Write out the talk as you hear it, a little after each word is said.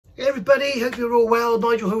Hey everybody, hope you're all well.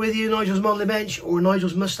 Nigel here with you, Nigel's Modelling Bench or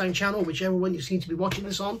Nigel's Mustang channel, whichever one you seem to be watching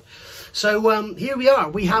this on. So here we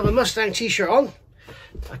are, we have a Mustang t-shirt on,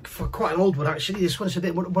 for quite an old one actually. This one's a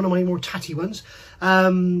bit one of my more tatty ones.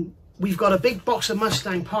 We've got a big box of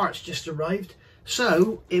Mustang parts just arrived,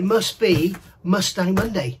 so it must be Mustang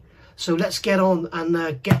Monday. So let's get on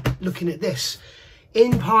and get looking at this.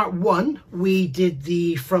 In part one, we did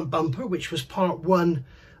the front bumper, which was part one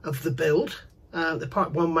of the build. The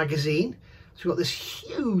part one magazine. So we've got this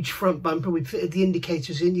huge front bumper. We fitted the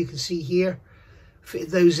indicators in, you can see here, fitted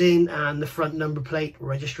those in, and the front number plate,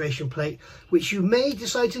 registration plate, which you may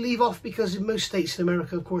decide to leave off because in most states in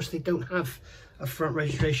America, of course, they don't have a front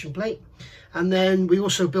registration plate. And then we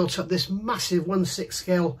also built up this massive 1/6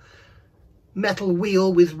 scale metal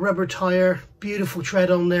wheel with rubber tire, beautiful tread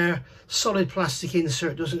on there, solid plastic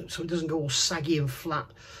insert, so it doesn't go all saggy and flat.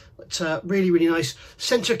 But really nice.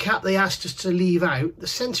 Center cap they asked us to leave out. The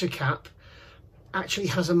center cap actually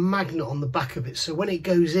has a magnet on the back of it, so when it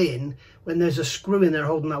goes in, when there's a screw in there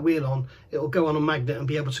holding that wheel on, it'll go on a magnet and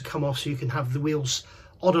be able to come off, so you can have the wheels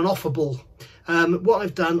on and offable. What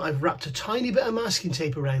I've done, I've wrapped a tiny bit of masking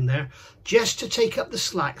tape around there just to take up the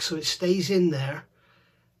slack so it stays in there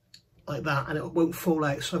like that and it won't fall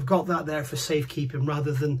out. So I've got that there for safekeeping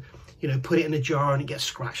rather than, you know, put it in a jar and it gets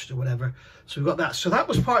scratched or whatever. So we've got that. So that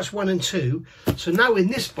was parts 1 and 2. So now in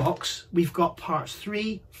this box, we've got parts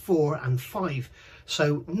 3, 4 and 5.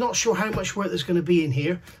 So not sure how much work there's going to be in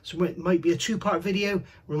here. So it might be a 2-part video, or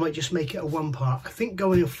we might just make it a 1-part. I think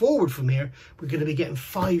going forward from here, we're going to be getting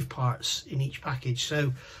 5 parts in each package.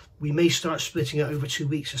 So we may start splitting it over 2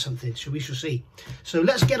 weeks or something. So we shall see. So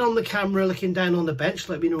let's get on the camera looking down on the bench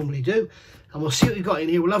like we normally do. And we'll see what we've got in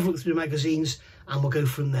here. We'll have a look through the magazines and we'll go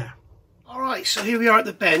from there. Alright, so here we are at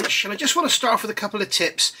the bench, and I just want to start off with a couple of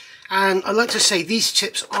tips. And I'd like to say these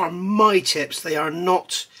tips are my tips. They are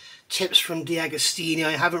not tips from DeAgostini.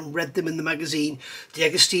 I haven't read them in the magazine.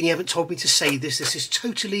 DeAgostini haven't told me to say this. This is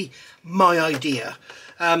totally my idea.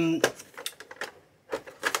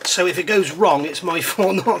 So if it goes wrong, it's my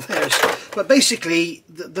fault, not theirs. But basically,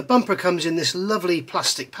 the bumper comes in this lovely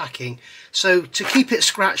plastic packing. So to keep it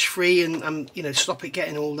scratch free and you know, stop it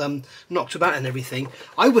getting all knocked about and everything,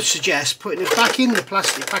 I would suggest putting it back in the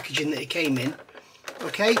plastic packaging that it came in.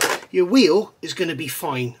 Okay, your wheel is going to be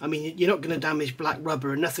fine. I mean, you're not going to damage black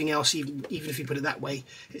rubber and nothing else. Even if you put it that way,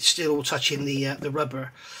 it's still all touching the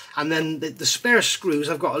rubber. And then the spare screws.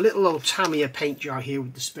 I've got a little old Tamiya paint jar here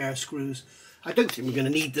with the spare screws. I don't think we're going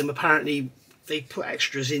to need them. Apparently they put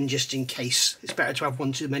extras in just in case. It's better to have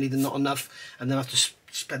one too many than not enough, and then have to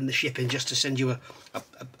spend the shipping just to send you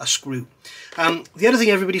a screw. The other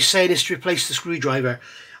thing everybody's saying is to replace the screwdriver.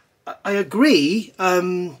 I agree.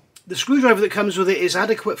 The screwdriver that comes with it is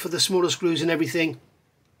adequate for the smaller screws and everything,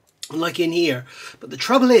 like in here. But the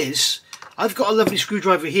trouble is, I've got a lovely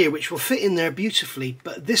screwdriver here which will fit in there beautifully,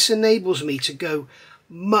 but this enables me to go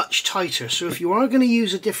much tighter. So if you are going to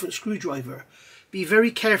use a different screwdriver, be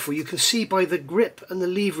very careful. You can see by the grip and the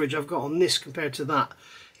leverage I've got on this compared to that,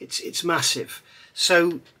 it's massive.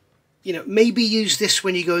 So, you know, maybe use this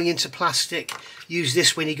when you're going into plastic, use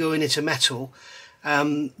this when you're going into metal.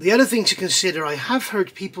 The other thing to consider, I have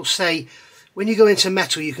heard people say when you go into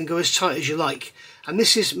metal you can go as tight as you like, and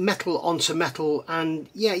this is metal onto metal, and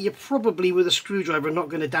yeah, you're probably with a screwdriver not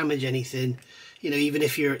going to damage anything, you know, even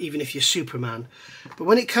if you're Superman. But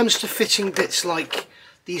when it comes to fitting bits like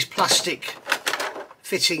these plastic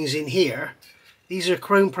fittings in here, these are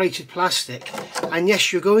chrome plated plastic, and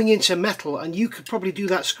yes, you're going into metal, and you could probably do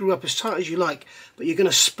that screw up as tight as you like, but you're going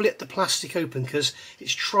to split the plastic open because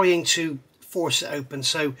it's trying to force it open.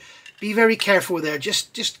 So be very careful there.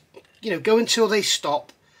 Just you know, go until they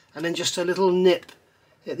stop, and then just a little nip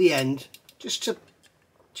at the end just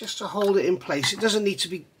to hold it in place. It doesn't need to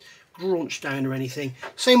be graunched down or anything.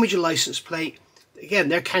 Same with your license plate. Again,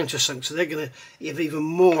 they're countersunk, so they're going to have even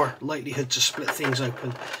more likelihood to split things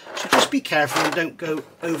open. So just be careful and don't go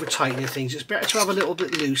over tightening things. It's better to have a little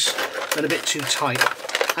bit loose than a bit too tight.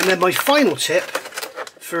 And then my final tip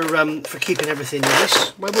for keeping everything nice.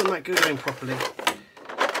 Why won't that go down properly?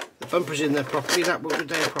 The bumper's in there properly. That won't go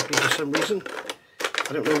down properly for some reason.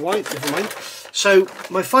 I don't know why. Never mind. So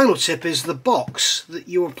my final tip is the box that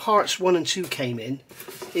your parts 1 and 2 came in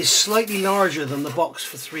is slightly larger than the box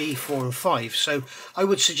for 3, 4 and 5. So I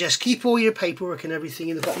would suggest keep all your paperwork and everything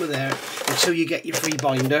in the bottom of there until you get your free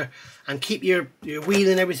binder, and keep your wheel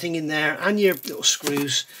and everything in there and your little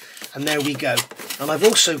screws, and there we go. And I've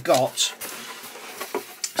also got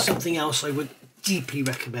something else I would deeply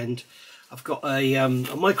recommend. I've got a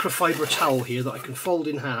microfiber towel here that I can fold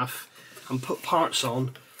in half and put parts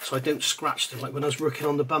on so I don't scratch them, like when I was working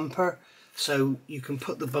on the bumper. so you can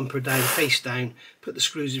put the bumper down face down, put the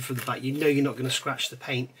screws in from the back. You know you're not going to scratch the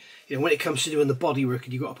paint. You know, when it comes to doing the body work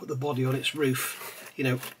and you've got to put the body on its roof, you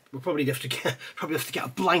know, we'll probably have to get a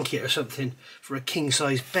blanket or something for a king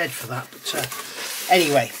size bed for that. But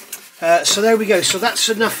anyway, so there we go. So that's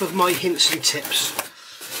enough of my hints and tips.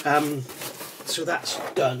 So that's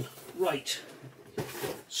done. Right.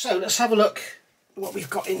 So let's have a look at what we've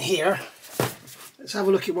got in here. Let's have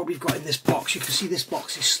a look at what we've got in this box. You can see this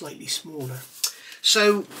box is slightly smaller.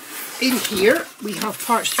 So in here we have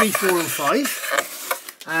parts 3, 4 and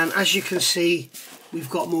 5. And as you can see, we've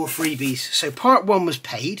got more freebies. So part 1 was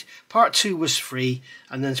paid, part 2 was free,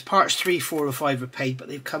 and then parts 3, 4 and 5 are paid, but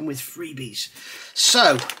they've come with freebies.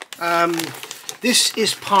 So this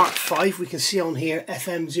is part 5. We can see on here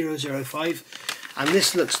FM005, and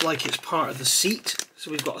this looks like it's part of the seat.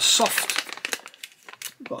 So we've got a soft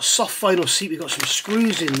vinyl seat, we've got some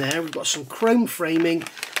screws in there, we've got some chrome framing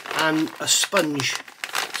and a sponge.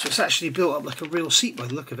 So it's actually built up like a real seat by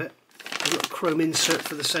the look of it. We've got a chrome insert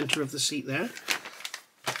for the centre of the seat there.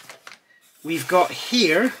 We've got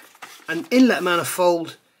here an inlet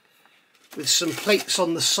manifold with some plates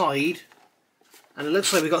on the side, and it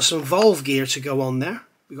looks like we've got some valve gear to go on there.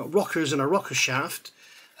 We've got rockers and a rocker shaft,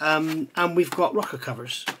 and we've got rocker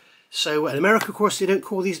covers. So in America, of course, they don't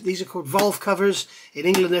call these are called valve covers. In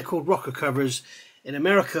England, they're called rocker covers. In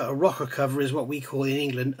America, a rocker cover is what we call in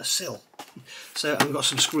England a sill. So and we've got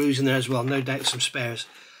some screws in there as well, no doubt some spares.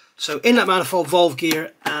 So inlet manifold, valve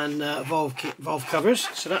gear and valve covers,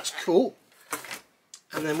 so that's cool.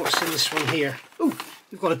 And then what's in this one here? Oh,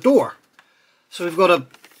 we've got a door. So we've got a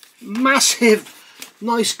massive,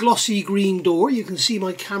 nice glossy green door. You can see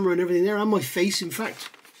my camera and everything there, and my face in fact.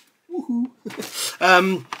 Woohoo!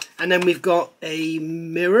 And then we've got a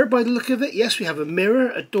mirror by the look of it. Yes, we have a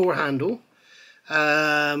mirror, a door handle,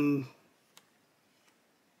 a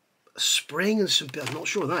spring and some, I'm not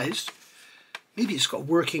sure what that is. Maybe it's got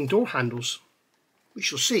working door handles. We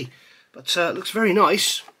shall see. But it looks very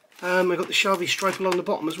nice. I've got the Shelby stripe along the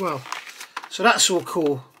bottom as well. So that's all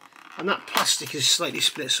cool. And that plastic is slightly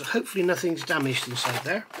split, so hopefully nothing's damaged inside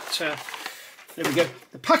there. But there we go.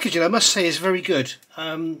 The packaging, I must say, is very good.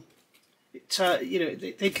 You know,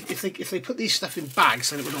 if they put these stuff in bags,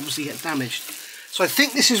 then it would obviously get damaged. So I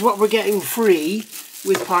think this is what we're getting free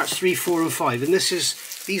with parts 3, 4 and 5. And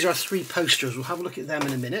these are 3 posters. We'll have a look at them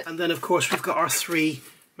in a minute. And then of course we've got our 3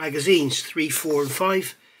 magazines, 3, 4 and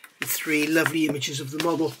 5, with 3 lovely images of the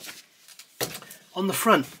model on the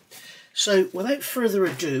front. So without further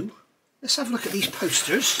ado, let's have a look at these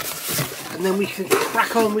posters, and then we can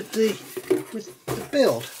crack on with the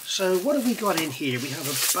build. So what have we got in here? We have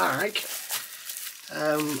a bag.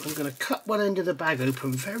 I'm going to cut one end of the bag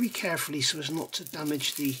open very carefully so as not to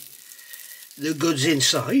damage the goods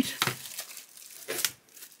inside.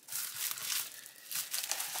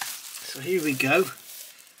 So here we go,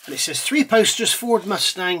 and it says 3 posters, Ford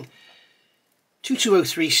Mustang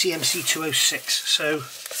 2203 CMC 206. So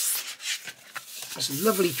there's a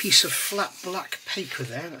lovely piece of flat black paper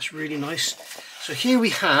there, that's really nice. So here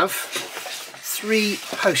we have 3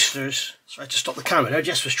 posters. Sorry to stop the camera there,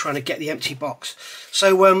 Jess was trying to get the empty box. So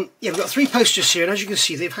yeah, we've got 3 posters here, and as you can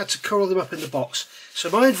see they've had to curl them up in the box. So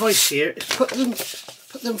my advice here is put them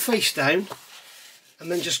face down and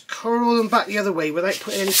then just curl them back the other way without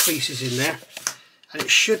putting any creases in there, and it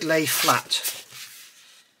should lay flat.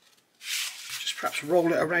 Just perhaps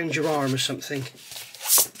roll it around your arm or something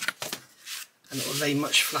and it will lay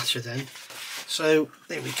much flatter then. So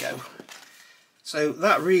there we go. So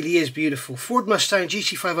that really is beautiful. Ford Mustang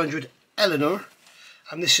GT500 Eleanor,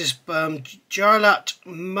 and this is Jarlath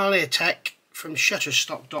Maliatek from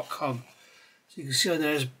Shutterstock.com. So you can see on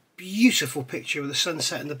there, there's a beautiful picture with the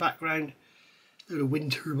sunset in the background, little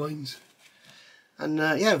wind turbines, and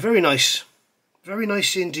yeah, very nice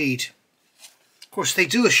indeed. Of course they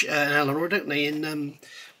do an Eleanor, don't they, in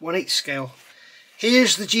 1/8 scale.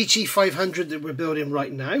 Here's the GT500 that we're building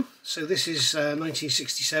right now. So this is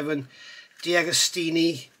 1967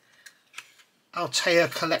 DeAgostini Altea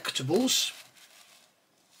Collectibles.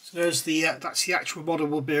 So there's that's the actual model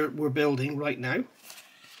we're building right now.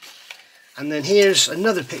 And then here's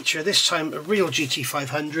another picture, this time a real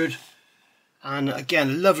GT500, and again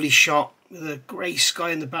a lovely shot with a grey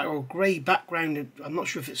sky in the back, or grey background. I'm not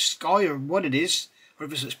sure if it's sky or what it is, or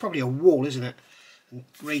if it's probably a wall, isn't it? And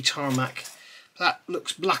grey tarmac. That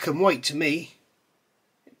looks black and white to me.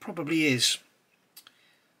 It probably is.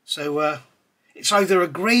 So it's either a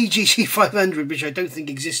grey GT500, which I don't think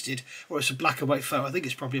existed, or it's a black and white photo. I think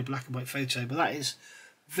it's probably a black and white photo, but that is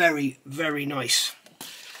very, very nice.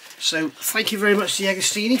 So thank you very much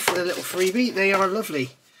DeAgostini for the little freebie. They are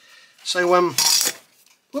lovely. So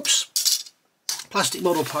whoops, plastic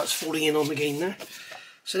model parts falling in on the game there.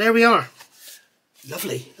 So there we are.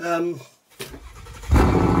 Lovely.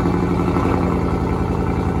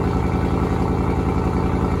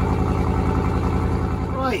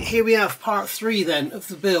 Right, here we have part 3 then of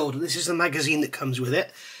the build. This is the magazine that comes with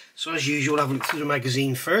it. So as usual, I'll have a look through the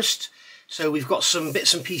magazine first. So we've got some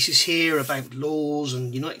bits and pieces here about laws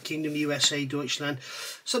and United Kingdom, USA, Deutschland.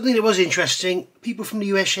 Something that was interesting, people from the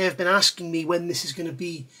USA have been asking me when this is going to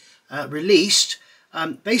be released.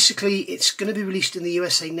 Basically, it's going to be released in the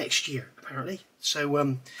USA next year, apparently.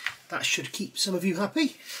 So that should keep some of you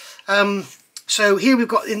happy. So here we've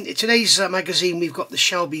got, in today's magazine, we've got the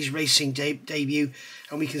Shelby's racing debut.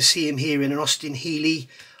 And we can see him here in an Austin Healey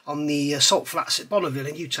on the Salt Flats at Bonneville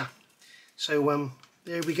in Utah. So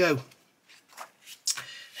there we go.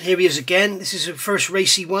 And here he is again. This is the first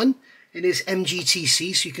race he won in his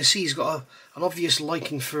MGTC, so you can see he's got an obvious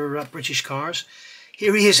liking for British cars.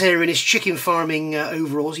 Here he is here in his chicken farming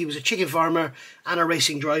overalls. He was a chicken farmer and a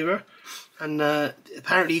racing driver, and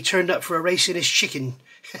apparently he turned up for a race in his chicken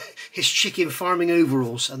farming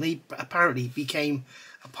overalls, and they apparently became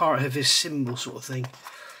a part of his symbol sort of thing.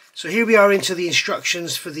 So here we are into the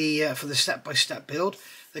instructions for the step-by-step build.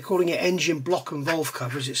 They're calling it engine block and valve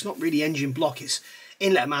covers. It's not really engine block, it's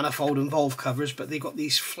inlet manifold and valve covers, but they've got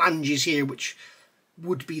these flanges here which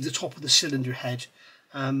would be the top of the cylinder head.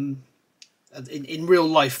 In real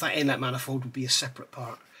life, that inlet manifold would be a separate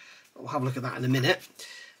part. We'll have a look at that in a minute.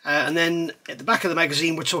 And then at the back of the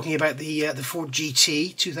magazine, we're talking about the Ford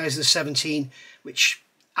GT 2017, which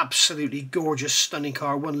absolutely gorgeous, stunning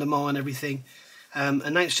car, won Le Mans and everything.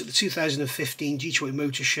 Announced at the 2015 Detroit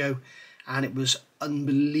Motor Show, and it was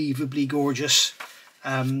unbelievably gorgeous.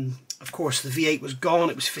 Of course, the V8 was gone.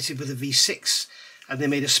 It was fitted with a V6, and they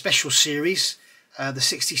made a special series, the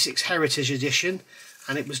 66 Heritage Edition,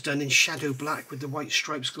 and it was done in shadow black with the white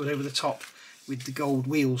stripes going over the top with the gold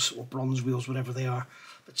wheels, or bronze wheels, whatever they are.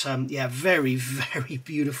 But yeah, very, very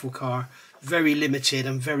beautiful car, very limited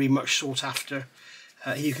and very much sought after.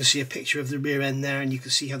 You can see a picture of the rear end there, and you can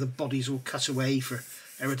see how the body's all cut away for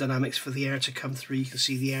aerodynamics, for the air to come through. You can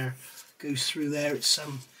see the air goes through there. It's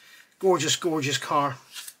gorgeous, gorgeous car.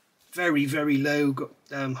 Very, very low, got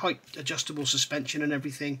height adjustable suspension and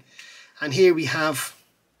everything. And here we have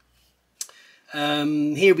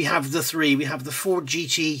the three. We have the Ford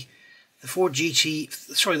GT, the Ford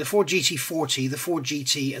GT40, the Ford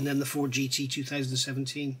GT, and then the Ford GT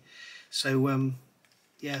 2017. So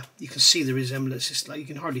yeah, you can see the resemblance. It's like you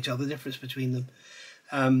can hardly tell the difference between them.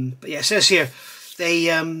 But yeah, it says here they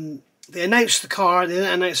announced the car. They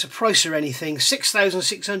didn't announce a price or anything.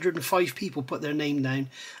 6,605 people put their name down,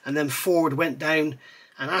 and then Ford went down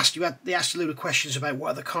and they asked a load of questions about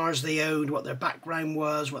what other cars they owned, what their background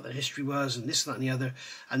was, what their history was, and this, that, and the other.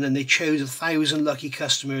 And then they chose 1,000 lucky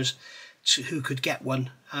customers who could get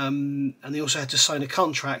one. And they also had to sign a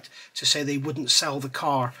contract to say they wouldn't sell the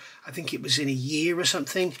car. I think it was in a year or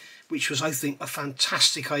something, which was, I think, a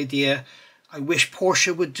fantastic idea. I wish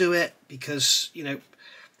Porsche would do it, because, you know,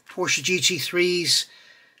 Porsche GT3s,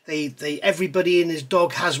 everybody and his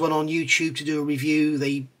dog has one on YouTube to do a review.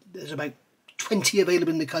 There's about 20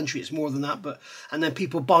 available in the country. It's more than that, and then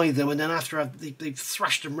people buy them, and then after they've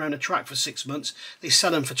thrashed them around a track for 6 months, they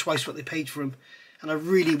sell them for twice what they paid for them. And I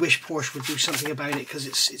really wish Porsche would do something about it, because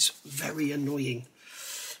it's very annoying.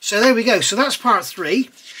 So there we go. So that's part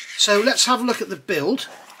 3. So let's have a look at the build.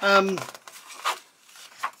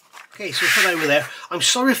 Okay, so put that over there. I'm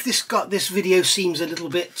sorry if this video seems a little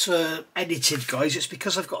bit edited, guys. It's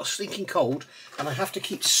because I've got a stinking cold and I have to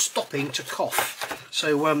keep stopping to cough.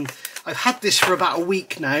 So I've had this for about a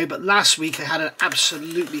week now, but last week I had an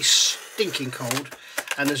absolutely stinking cold,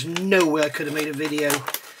 and there's no way I could have made a video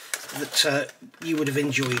that you would have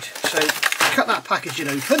enjoyed. So cut that packaging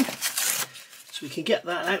open so we can get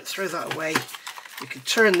that out, throw that away. We can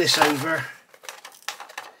turn this over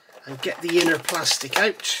and get the inner plastic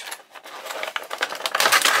out.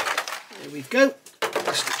 There we go,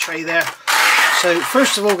 plastic tray there. So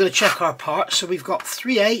first of all, we're going to check our parts. So we've got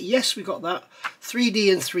 3A, yes, we've got that.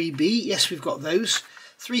 3D and 3B, yes, we've got those.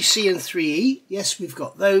 3C and 3E, yes, we've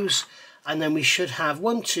got those. And then we should have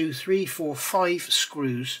 1, 2, 3, 4, 5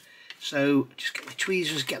 screws. So just get the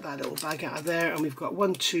tweezers, get that little bag out of there, and we've got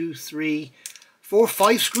 1, 2, 3, 4,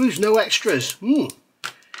 5 screws, no extras. They're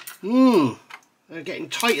getting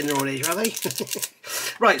tight in their old age, are they?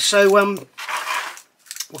 Right, so we'll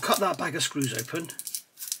cut that bag of screws open.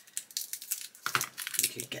 We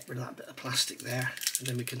can get rid of that bit of plastic there, and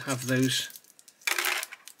then we can have those,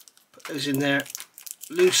 put those in there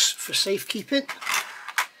loose for safekeeping.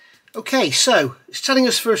 Okay, so it's telling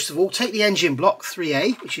us first of all, take the engine block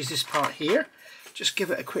 3A, which is this part here, just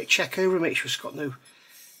give it a quick check over, make sure it's got no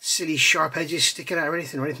silly sharp edges sticking out or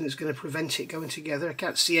anything that's going to prevent it going together. I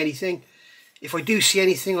can't see anything. If I do see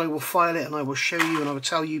anything, I will file it and I will show you and I will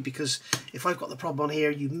tell you, because if I've got the problem on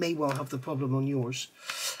here, you may well have the problem on yours.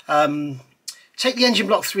 Take the engine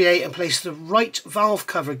block 3A and place the right valve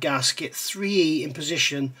cover gasket 3E in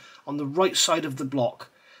position on the right side of the block.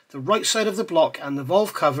 The right side of the block and the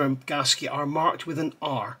valve cover gasket are marked with an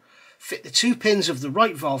R. Fit the 2 pins of the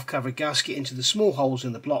right valve cover gasket into the small holes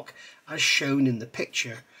in the block as shown in the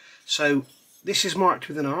picture. So this is marked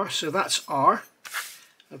with an R, so that's R.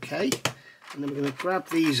 Okay, and then we're going to grab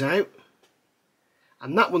these out,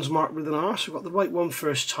 and that one's marked with an R, so we've got the right one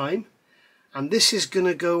first time, and this is going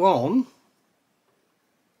to go on.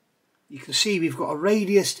 You can see we've got a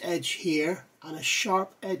radiused edge here and a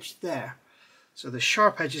sharp edge there. So the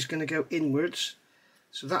sharp edge is going to go inwards,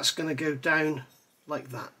 so that's going to go down like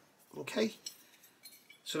that. Okay,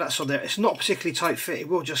 so that's on there. It's not particularly tight fit, it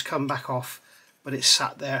will just come back off, but it's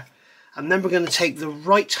sat there. And then we're going to take the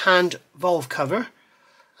right hand valve cover,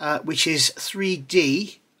 which is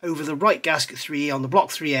 3D, over the right gasket 3E on the block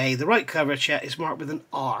 3A. The right cover check is marked with an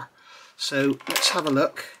R. So let's have a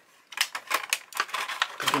look.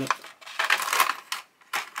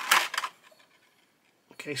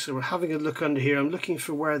 Okay, so we're having a look under here. I'm looking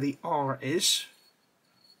for where the R is.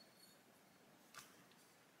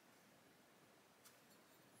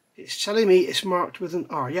 It's telling me it's marked with an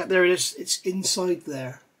R. Yeah, there it is. It's inside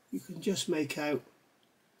there. You can just make out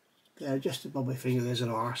there, just above my finger, there's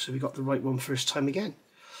an R. So we got the right one first time again.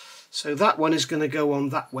 So that one is going to go on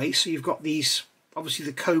that way. So you've got these, obviously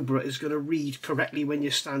the Cobra is going to read correctly when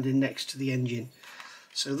you're standing next to the engine.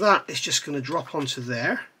 So that is just going to drop onto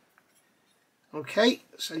there. Okay,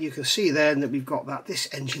 so you can see then that we've got that. This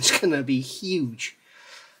engine's going to be huge.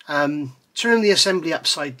 Turn the assembly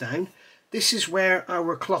upside down. This is where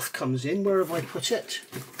our cloth comes in. Where have I put it?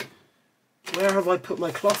 Where have I put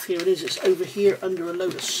my cloth? Here it is. It's over here under a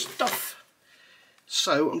load of stuff.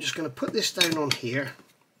 So I'm just going to put this down on here.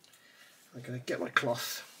 I'm going to get my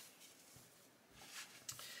cloth,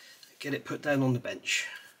 get it put down on the bench,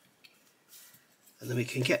 and then we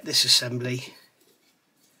can get this assembly,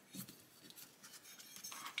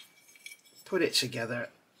 put it together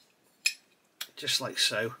just like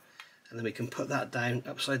so, and then we can put that down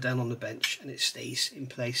upside down on the bench and it stays in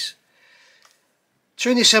place.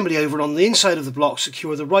 Turn the assembly over. On the inside of the block,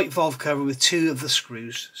 secure the right valve cover with 2 of the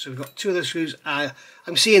screws. So we've got 2 of the screws. I'm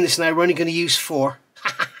seeing this now, we're only going to use 4.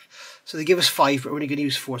 So they give us 5, but we're only going to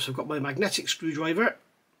use 4. So I've got my magnetic screwdriver,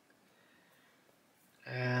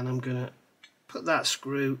 and I'm going to put that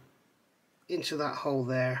screw into that hole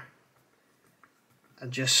there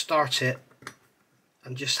and just start it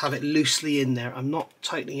and just have it loosely in there. I'm not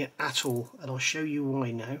tightening it at all, and I'll show you why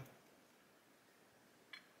now.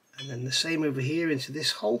 And then the same over here into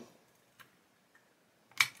this hole.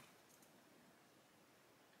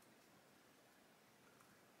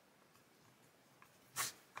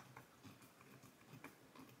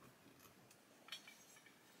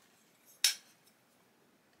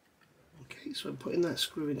 Okay, so I'm putting that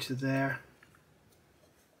screw into there.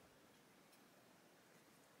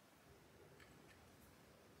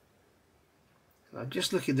 And I'm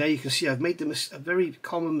just looking there, you can see I've made a very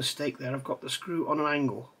common mistake there. I've got the screw on an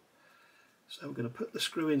angle. So I'm going to put the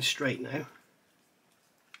screw in straight now.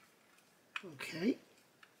 Okay.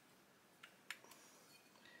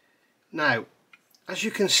 Now, as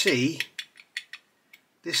you can see,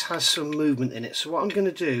 this has some movement in it. So what I'm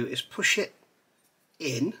going to do is push it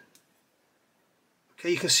in.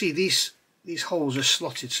 Okay, you can see these holes are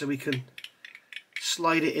slotted, so we can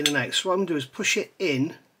slide it in and out. So what I'm going to do is push it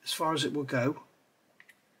in as far as it will go.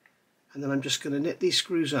 And then I'm just going to knit these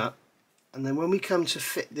screws up. And then when we come to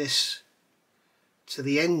fit this to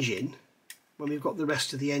the engine, when we've got the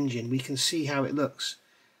rest of the engine, we can see how it looks.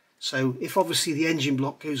 So if obviously the engine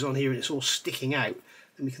block goes on here and it's all sticking out,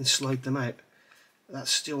 then we can slide them out. But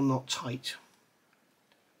that's still not tight.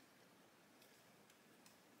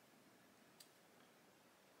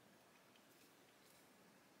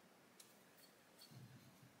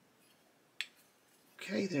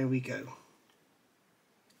 Okay, there we go.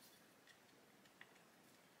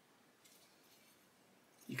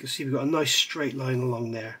 You can see we've got a nice straight line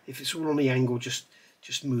along there. If it's all on the angle, just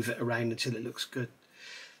move it around until it looks good.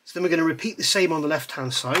 So then we're going to repeat the same on the left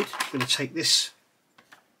hand side. We're going to take this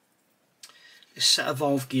set of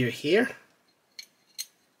valve gear here.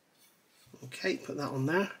 Okay, put that on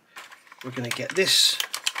there. We're going to get this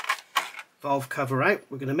valve cover out.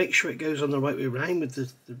 We're going to make sure it goes on the right way around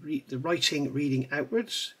with the writing reading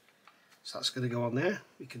outwards. So that's going to go on there.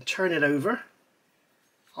 We can turn it over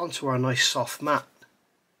onto our nice soft mat.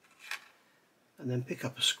 and then pick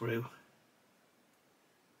up a screw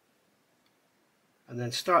and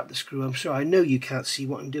then start the screw. I'm sorry, I know you can't see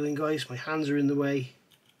what I'm doing, guys, my hands are in the way.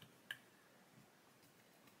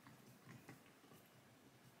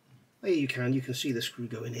 There you can see the screw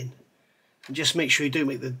going in. And just make sure you don't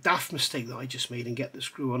make the daft mistake that I just made and get the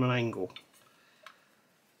screw on an angle.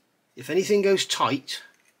 If anything goes tight,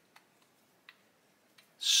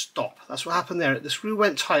 stop. That's what happened there. The screw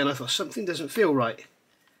went tight and I thought something doesn't feel right.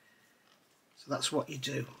 So that's what you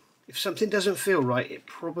do. If something doesn't feel right, it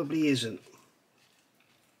probably isn't.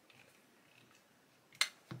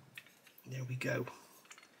 There we go.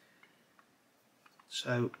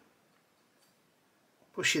 So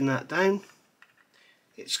pushing that down,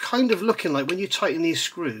 it's kind of looking like when you tighten these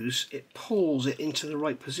screws it pulls it into the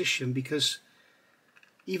right position, because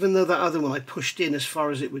even though that other one I pushed in as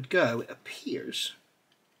far as it would go, it appears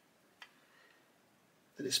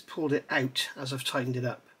that it's pulled it out as I've tightened it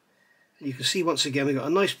up. And you can see once again we've got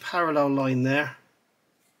a nice parallel line there.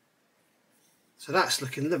 So that's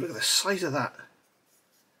looking, look at the size of that.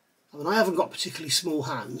 I mean, I haven't got particularly small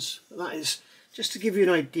hands, but that is just to give you an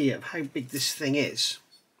idea of how big this thing is.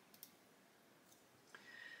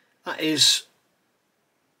 That is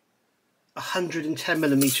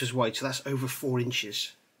 110mm wide, so that's over 4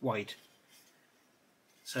 inches wide.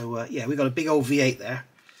 So yeah, we've got a big old V8 there.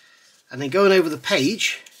 And then going over the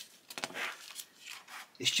page,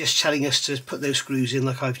 it's just telling us to put those screws in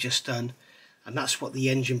like I've just done. And that's what the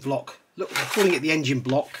engine block, look, they're calling it the engine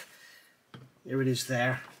block. There it is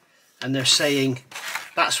there. And they're saying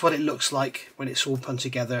that's what it looks like when it's all put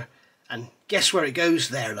together. And guess where it goes?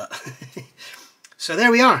 There, look. So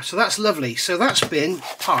there we are. So that's lovely. So that's been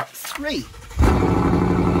part 3.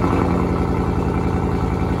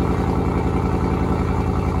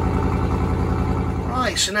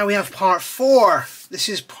 Right, so now we have part 4. This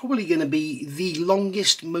is probably going to be the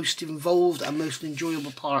longest, most involved and most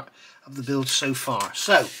enjoyable part of the build so far.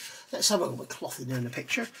 So let's have a look at cloth in there in the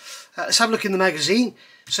picture. Let's have a look in the magazine.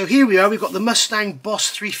 So here we are, we've got the Mustang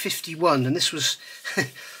Boss 351, and this was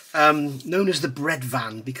known as the bread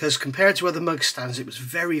van because compared to other Mustangs it was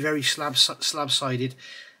very, very slab-sided,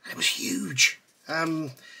 and it was huge.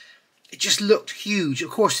 It just looked huge. Of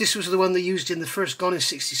course, this was the one they used in the first Gone in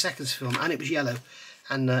 60 Seconds film, and it was yellow.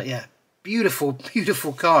 And yeah, beautiful,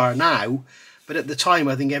 beautiful car now, but at the time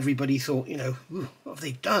I think everybody thought, you know, ooh, what have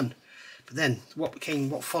they done? But then what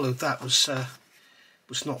followed that was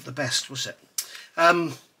not the best, was it?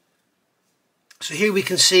 So here we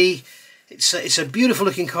can see it's a beautiful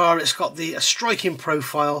looking car. It's got a striking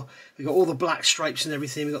profile. We've got all the black stripes and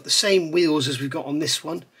everything. We've got the same wheels as we've got on this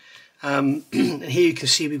one. And here you can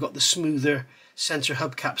see we've got the smoother centre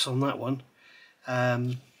hubcaps on that one.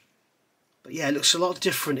 But yeah, it looks a lot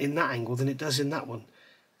different in that angle than it does in that one.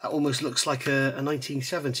 That almost looks like a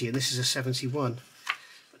 1970, and this is a 71.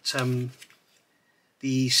 But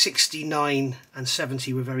the 69 and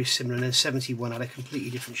 70 were very similar, and then 71 had a completely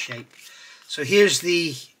different shape. So here's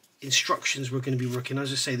the instructions we're going to be working.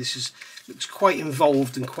 As I say, this looks quite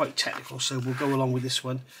involved and quite technical, so we'll go along with this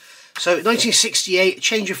one. So 1968,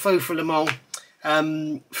 change of foe for Le Mans.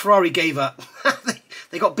 Ferrari gave up.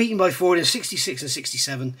 They got beaten by Ford in 66 and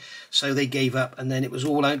 67, so they gave up, and then it was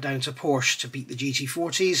all out down to Porsche to beat the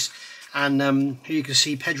GT40s. And here you can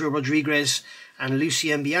see Pedro Rodriguez and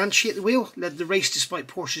Lucien Bianchi at the wheel, led the race despite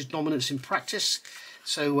Porsche's dominance in practice.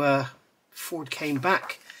 So Ford came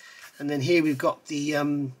back, and then here we've got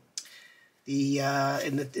in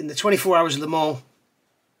the 24 Hours of Le Mans,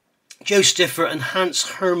 Joe Stiffer and Hans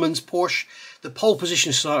Hermann's Porsche, the pole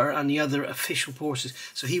position starter and the other official Porsches.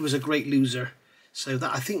 So he was a great loser. So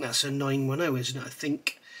that, I think that's a 910, isn't it? I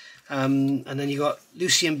think. And then you got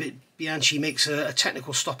Lucien Bianchi makes a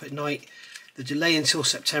technical stop at night. The delay until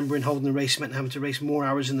September in holding the race meant having to race more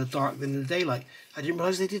hours in the dark than in the daylight. I didn't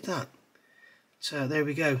realise they did that. So there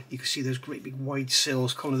we go. You can see those great big wide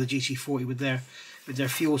sills, kind of the GT40 with their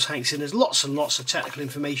fuel tanks in. There's lots and lots of technical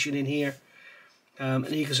information in here.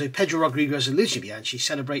 And you can see Pedro Rodriguez and Lucien Bianchi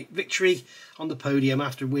celebrate victory on the podium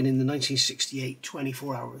after winning the 1968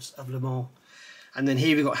 24 Hours of Le Mans. And then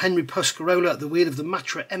here we've got Henry Pescarola at the wheel of the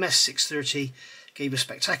Matra MS630. Gave a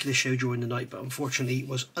spectacular show during the night, but unfortunately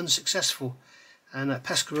was unsuccessful. And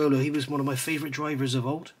Pescarola, he was one of my favourite drivers of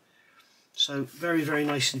old. So very, very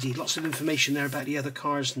nice indeed. Lots of information there about the other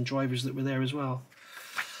cars and drivers that were there as well.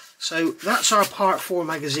 So that's our Part 4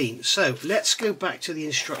 magazine. So let's go back to the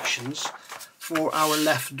instructions for our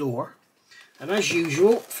left door. And as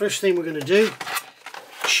usual, first thing we're going to do,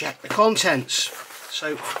 check the contents.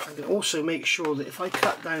 So I'm going to also make sure that if I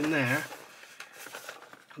cut down there,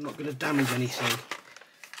 I'm not going to damage anything.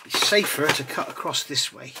 It's safer to cut across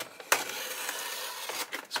this way.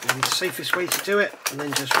 So going to be the safest way to do it, and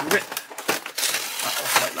then just rip that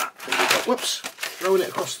off like that. There we go. Whoops, throwing it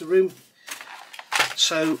across the room.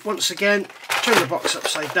 So once again, turn the box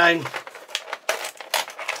upside down,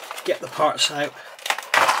 get the parts out,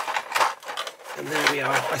 and there we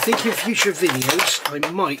are. I think in future videos I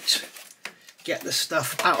might get the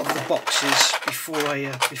stuff out of the boxes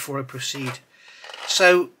before I proceed.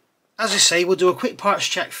 So as I say, we'll do a quick parts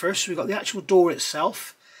check first. So we've got the actual door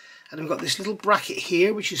itself, and we've got this little bracket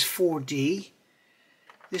here which is 4D,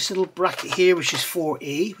 this little bracket here which is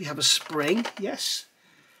 4E. We have a spring, yes.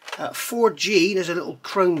 4G, there's a little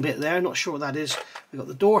chrome bit there, not sure what that is. We've got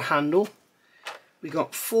the door handle. We've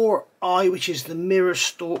got 4I, which is the mirror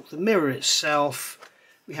stalk, the mirror itself.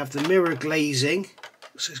 We have the mirror glazing,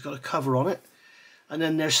 so it's got a cover on it. And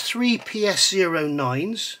then there's 3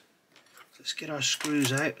 PS09s. Let's get our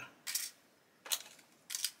screws out.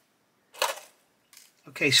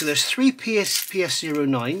 Okay, so there's 3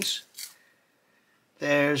 PS09s.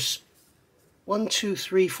 There's 1, 2,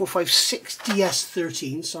 3, 4, 5, 6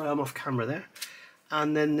 DS13s. Sorry, I'm off camera there.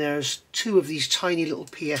 And then there's 2 of these tiny little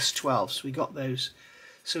PS12s. We got those.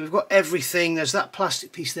 So we've got everything. There's that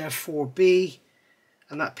plastic piece there, 4B,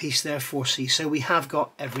 and that piece there, 4C. So we have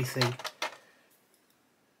got everything.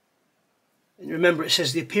 And remember, it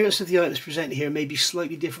says the appearance of the items presented here may be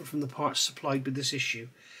slightly different from the parts supplied with this issue.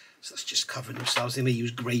 So that's just covering themselves. They may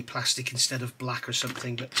use grey plastic instead of black or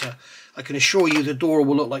something, but I can assure you the door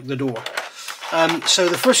will look like the door. So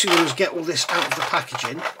the first thing we'll do is get all this out of the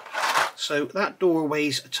packaging. So that door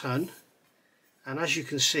weighs a ton, and as you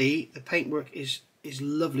can see, the paintwork is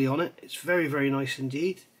lovely on it. It's very, very nice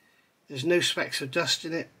indeed. There's no specks of dust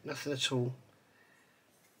in it, nothing at all.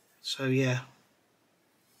 So yeah,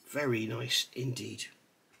 very nice indeed.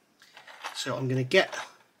 So I'm going to get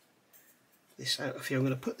this out of here. I'm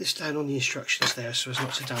going to put this down on the instructions there so as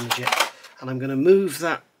not to damage it, and I'm going to move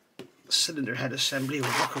that cylinder head assembly, or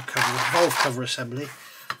rocker cover, valve cover assembly.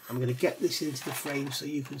 I'm going to get this into the frame so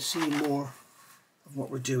you can see more of what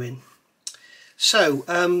we're doing. So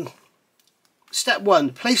step 1,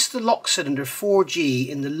 place the lock cylinder 4G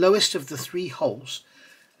in the lowest of the 3 holes.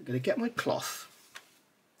 I'm going to get my cloth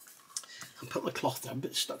and put my cloth there. I'm a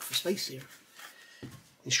bit stuck for space here.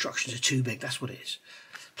 Instructions are too big, that's what it is.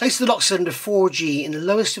 Place the lock cylinder 4G in the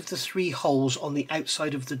lowest of the 3 holes on the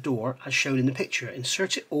outside of the door as shown in the picture.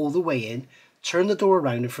 Insert it all the way in, turn the door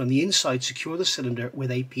around, and from the inside secure the cylinder with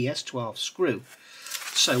a PS12 screw.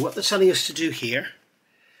 So what they're telling us to do here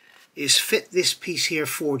is fit this piece here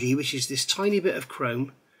 4G, which is this tiny bit of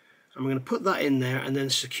chrome, and we're going to put that in there and then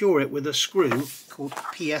secure it with a screw called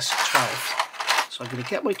PS12. So I'm going to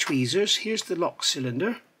get my tweezers. Here's the lock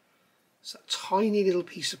cylinder. It's that tiny little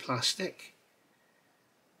piece of plastic,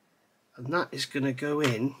 and that is going to go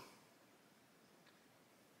in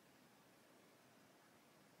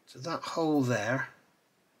to that hole there,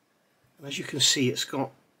 and as you can see, it's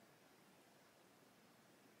got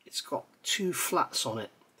 2 flats on it,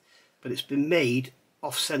 but it's been made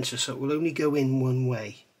off center, so it will only go in one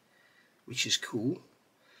way, which is cool.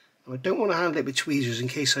 Now I don't want to handle it with tweezers in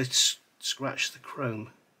case I scratch the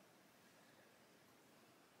chrome.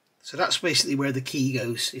 So that's basically where the key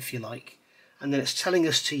goes, if you like. And then it's telling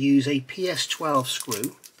us to use a PS12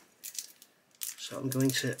 screw. So I'm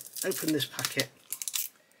going to open this packet,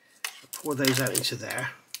 pour those out into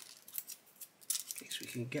there, in case we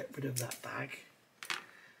can get rid of that bag.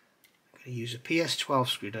 I'm going to use a PS12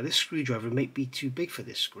 screw. Now this screwdriver may be too big for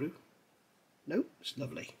this screw. No, it's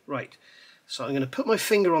lovely. Right, so I'm going to put my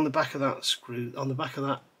finger on the back of that screw, on the back of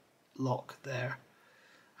that lock there,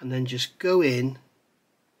 and then just go in.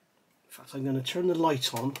 In fact, I'm going to turn the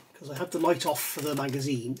light on because I have the light off for the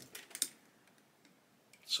magazine.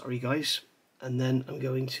 Sorry guys. And then I'm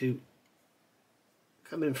going to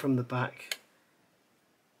come in from the back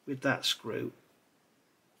with that screw.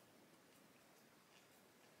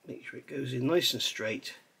 Make sure it goes in nice and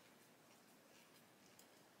straight.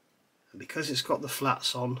 And because it's got the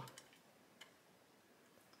flats on,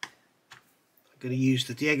 I'm going to use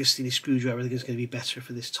the DeAgostini screwdriver. I think it's going to be better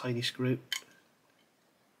for this tiny screw.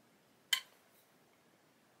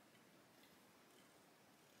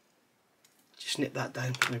 Snip that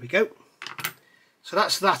down. There we go. So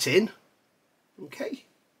that's that in. Okay,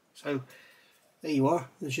 so there you are.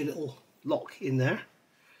 There's your little lock in there.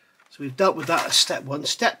 So we've dealt with that as step 1.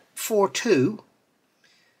 Step 4.2,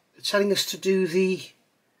 they're telling us to do the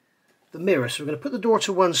mirror. So we're going to put the door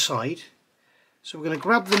to one side. So we're going to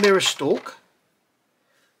grab the mirror stalk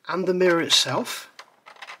and the mirror itself.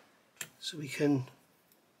 So we can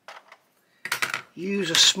use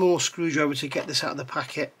a small screwdriver to get this out of the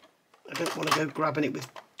packet. I don't want to go grabbing it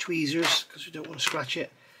with tweezers because we don't want to scratch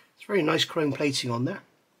it. It's very nice chrome plating on there.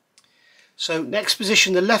 So next,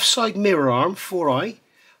 position the left side mirror arm 4i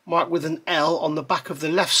marked with an L on the back of the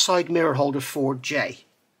left side mirror holder 4J.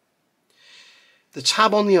 The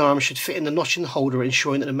tab on the arm should fit in the notch in the holder,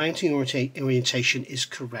 ensuring that the mounting orientation is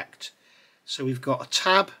correct. So we've got a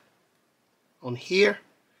tab on here,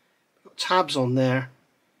 we've got tabs on there,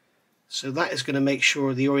 so that is going to make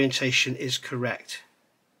sure the orientation is correct.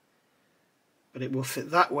 But it will fit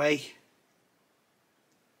that way,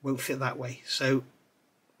 won't fit that way, so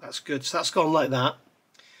that's good. So that's gone like that.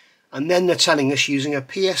 And then they're telling us using a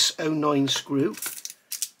PS09 screw.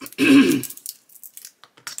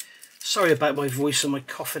 Sorry about my voice and my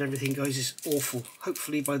cough and everything, guys, it's awful.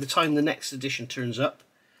 Hopefully by the time the next edition turns up,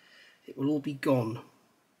 it will all be gone.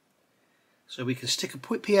 So we can stick a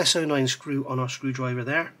PS09 screw on our screwdriver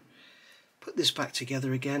there, put this back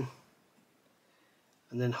together again,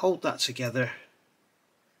 and then hold that together,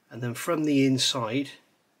 and then from the inside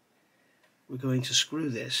we're going to screw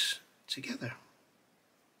this together,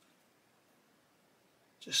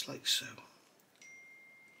 just like so.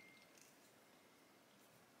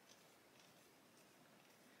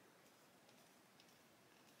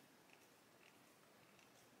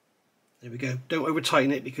 There we go. Don't over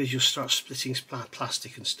tighten it because you'll start splitting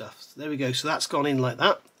plastic and stuff. So there we go. So that's gone in like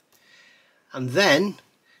that. And then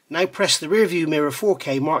now press the rear view mirror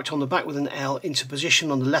 4K marked on the back with an L into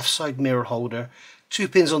position on the left side mirror holder. 2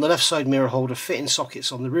 pins on the left side mirror holder fit in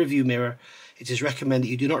sockets on the rear view mirror. It is recommended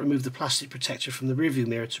you do not remove the plastic protector from the rear view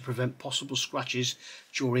mirror to prevent possible scratches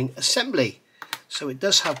during assembly. So it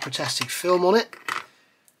does have protective film on it.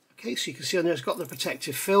 Okay, so you can see on there it's got the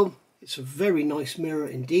protective film. It's a very nice mirror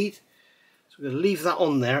indeed. So we're going to leave that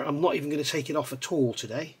on there. I'm not even going to take it off at all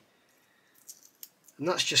today. And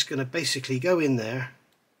that's just going to basically go in there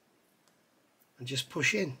and just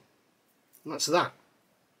push in. And that's that.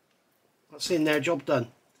 That's in there, job done.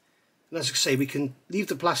 And as I say, we can leave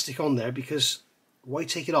the plastic on there because why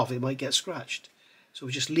take it off? It might get scratched. So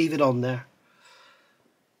we just leave it on there.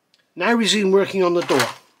 Now resume working on the door.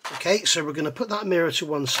 Okay, so we're going to put that mirror to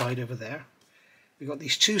one side over there. We've got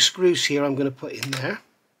these 2 screws here I'm going to put in there.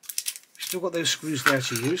 Still got those screws there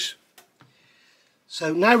to use.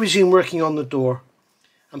 So now resume working on the door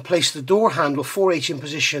and place the door handle 4H in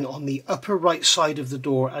position on the upper right side of the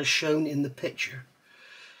door as shown in the picture.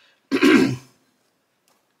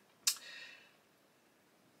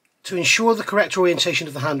 To ensure the correct orientation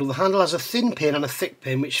of the handle has a thin pin and a thick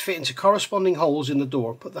pin which fit into corresponding holes in the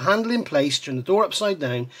door. Put the handle in place, turn the door upside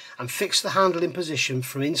down and fix the handle in position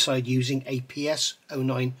from inside using a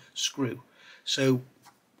PS09 screw. So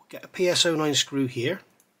get a PS09 screw here,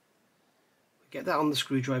 get that on the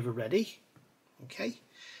screwdriver ready. Okay,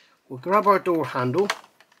 we'll grab our door handle.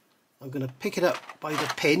 I'm going to pick it up by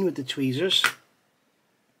the pin with the tweezers.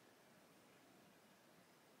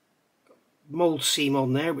 Got mould seam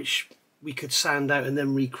on there which we could sand out and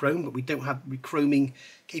then rechrome, but we don't have rechroming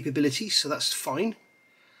capabilities, so that's fine.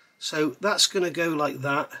 So that's going to go like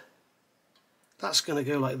that. That's going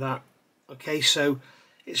to go like that. Okay, so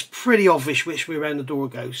it's pretty obvious which way around the door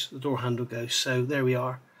goes, the door handle goes. So there we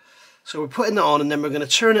are. So we're putting that on and then we're going to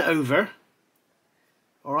turn it over.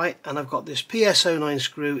 Alright, and I've got this PS09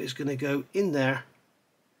 screw is going to go in there.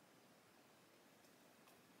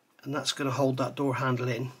 And that's going to hold that door handle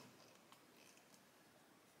in.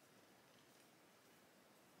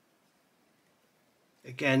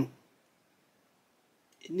 Again,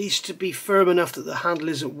 it needs to be firm enough that the handle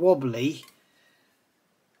isn't wobbly,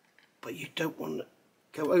 but you don't want to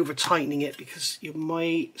go over tightening it because you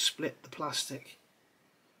might split the plastic.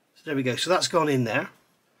 So there we go, so that's gone in there.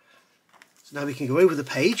 So now we can go over the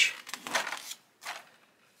page.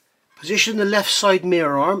 Position the left side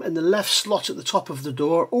mirror arm in the left slot at the top of the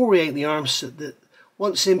door. Orient the arm so that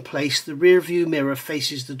once in place the rear view mirror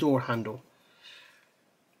faces the door handle.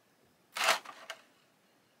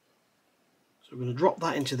 So we're going to drop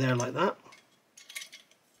that into there like that.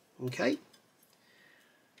 Okay.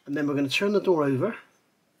 And then we're going to turn the door over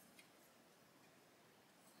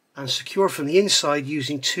and secure from the inside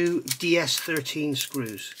using 2 DS13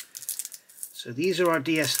 screws. So these are our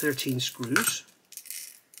DS13 screws.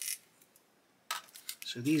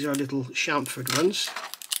 So these are little chamfered ones.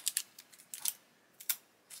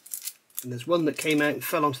 And there's one that came out and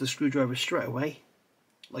fell onto the screwdriver straight away,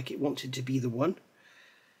 like it wanted to be the one.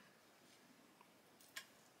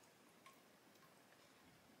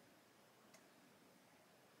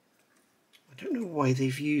 I don't know why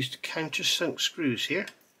they've used countersunk screws here.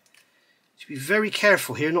 To be very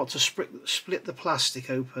careful here not to split the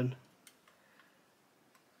plastic open.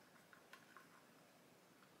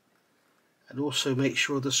 And also make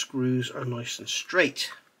sure the screws are nice and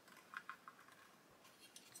straight.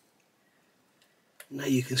 Now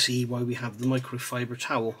you can see why we have the microfiber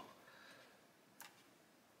towel.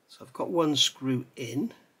 So I've got one screw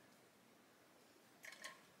in.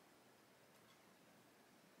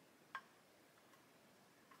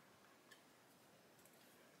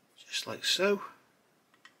 Just like so.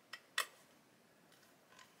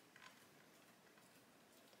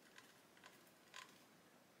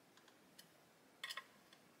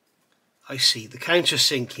 I see the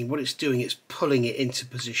countersinking, what it's doing, it's pulling it into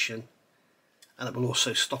position, and it will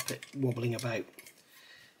also stop it wobbling about,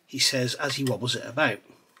 he says, as he wobbles it about.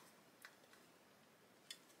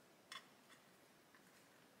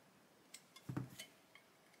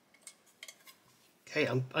 Okay,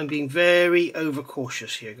 I'm being very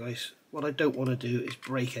overcautious here, guys. What I don't want to do is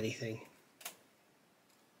break anything.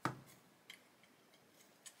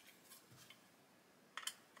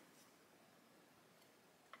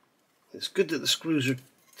 It's good that the screws are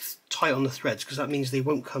tight on the threads, because that means they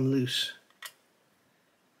won't come loose.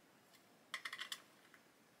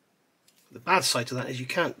 The bad side to that is you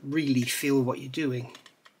can't really feel what you're doing.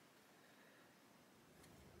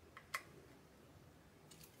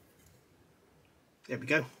 There we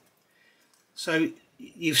go. So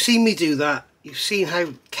you've seen me do that. You've seen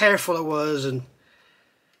how careful I was, and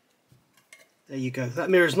there you go.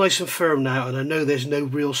 That mirror is nice and firm now, and I know there's no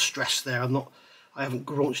real stress there. I haven't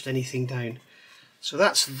graunched anything down. So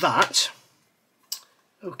that's that.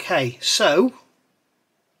 Okay, so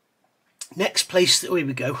next place, here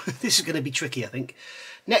we go. This is going to be tricky, I think.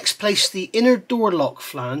 Next, place the inner door lock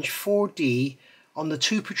flange 4D on the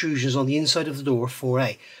two protrusions on the inside of the door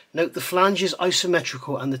 4A. Note the flange is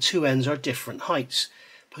isometrical and the two ends are different heights.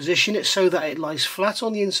 Position it so that it lies flat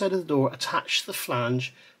on the inside of the door. Attach the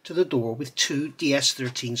flange to the door with two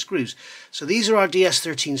DS13 screws. So these are our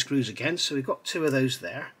DS13 screws again, so we've got two of those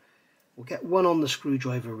there. We'll get one on the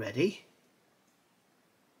screwdriver ready.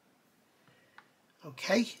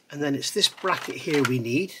 Okay, and then it's this bracket here we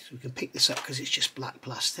need, so we can pick this up because it's just black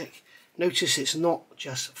plastic. Notice it's not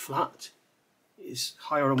just flat, it's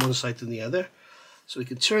higher on one side than the other. So we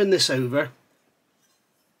can turn this over,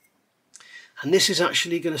 and this is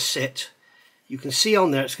actually going to sit, you can see on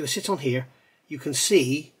there, it's going to sit on here. You can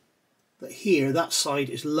see that here, that side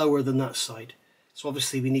is lower than that side. So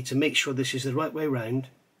obviously we need to make sure this is the right way round,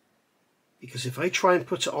 because if I try and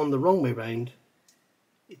put it on the wrong way round,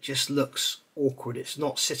 it just looks awkward. It's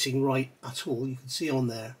not sitting right at all. You can see on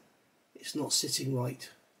there, it's not sitting right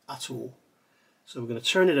at all. So we're going to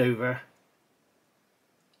turn it over,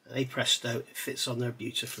 and hey presto, it fits on there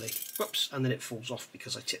beautifully. Whoops, and then it falls off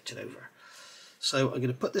because I tipped it over. So I'm going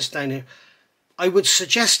to put this down here. I would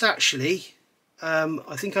suggest actually,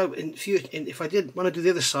 I think if I did want to do the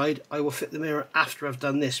other side, I will fit the mirror after I've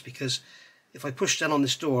done this, because if I push down on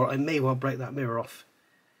this door, I may well break that mirror off.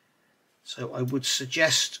 So I would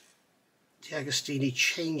suggest DeAgostini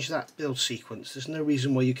change that build sequence. There's no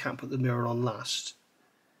reason why you can't put the mirror on last.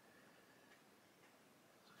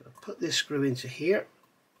 I'm going to put this screw into here.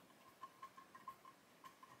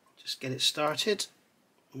 Just get it started,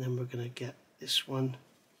 and then we're going to get this one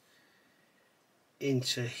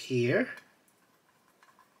into here.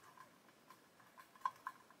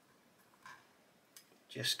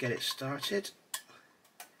 Just get it started,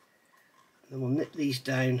 and then we'll nip these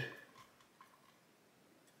down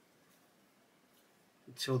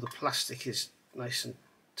until the plastic is nice and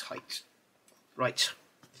tight. Right,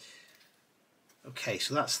 okay,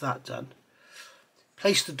 so that's that done.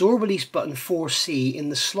 Place the door release button 4C in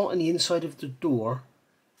the slot in the inside of the door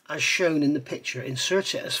as shown in the picture.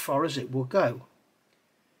 Insert it as far as it will go.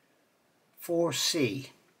 4C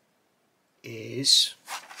is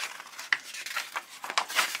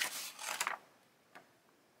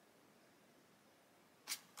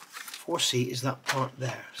that part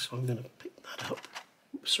there. So I'm going to pick that up.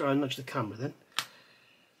 Oops, sorry, I nudged the camera then.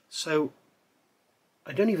 So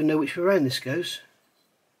I don't even know which way around this goes.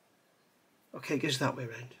 Okay, it goes that way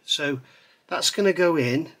around. So that's going to go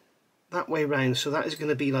in that way round. So that is going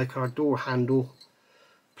to be like our door handle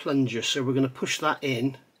plunger. So we're going to push that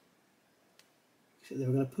in. So we're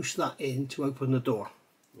going to push that in to open the door.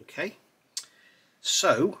 Okay.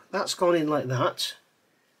 So that's gone in like that.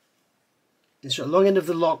 Insert long end of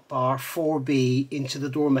the lock bar 4B into the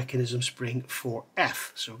door mechanism spring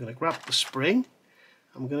 4F. So we're going to grab the spring.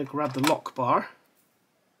 I'm going to grab the lock bar.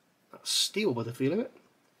 That's steel by the feel of it.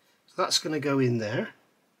 So that's going to go in there.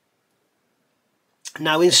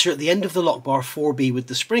 Now insert the end of the lock bar 4B with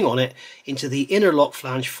the spring on it into the inner lock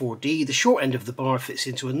flange 4D. The short end of the bar fits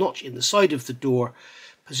into a notch in the side of the door.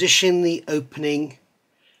 Position the opening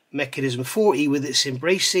mechanism 4E with its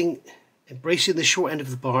embracing Embracing the short end of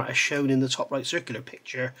the bar as shown in the top right circular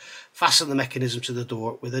picture, fasten the mechanism to the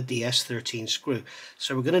door with a DS13 screw.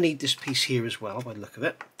 So we're going to need this piece here as well by the look of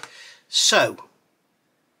it. So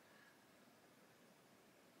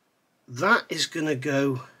that is going to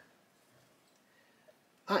go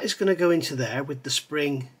into there with the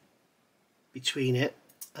spring between it,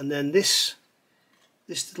 and then this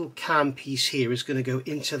little cam piece here is going to go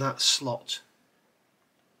into that slot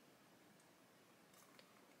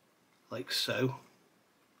like so.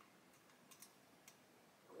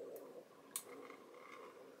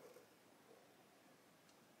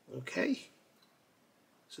 Okay,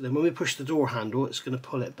 so then when we push the door handle, it's going to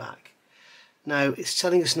pull it back. Now it's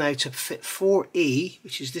telling us now to fit 4E,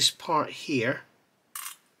 which is this part here.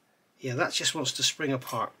 Yeah, that just wants to spring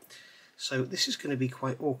apart. So this is going to be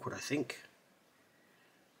quite awkward, I think.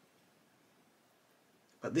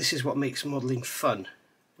 But this is what makes modelling fun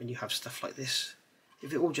when you have stuff like this.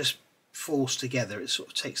 If it all just falls together, it sort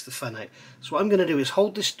of takes the fun out. So what I'm going to do is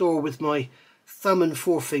hold this door with my thumb and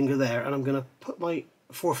forefinger there, and I'm going to put my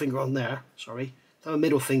forefinger on there, sorry, thumb and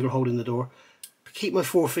middle finger holding the door, keep my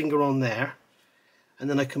forefinger on there, and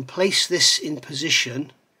then I can place this in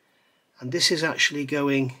position, and this is actually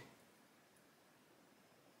going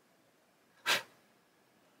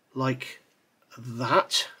like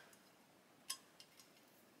that.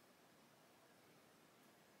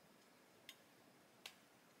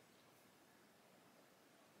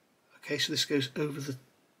 Okay, so this goes over the...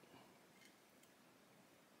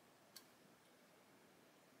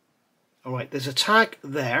 Alright, there's a tag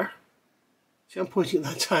there. See, I'm pointing at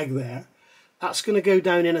that tag there. That's going to go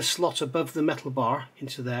down in a slot above the metal bar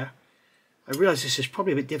into there. I realise this is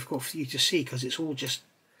probably a bit difficult for you to see because it's all just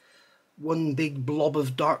one big blob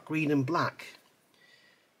of dark green and black.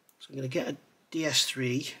 So I'm going to get a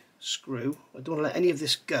DS3 screw. I don't want to let any of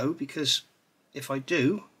this go because if I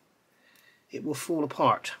do, it will fall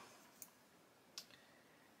apart.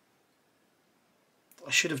 I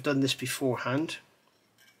should have done this beforehand.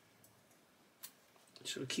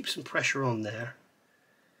 So keep some pressure on there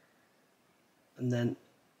and then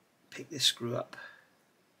pick this screw up.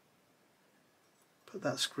 Put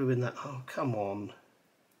that screw in that. Oh, come on.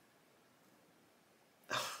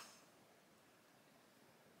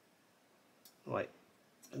 Right,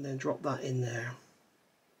 and then drop that in there.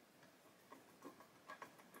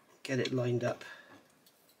 Get it lined up.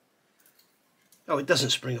 Oh, it doesn't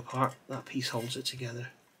spring apart. That piece holds it together.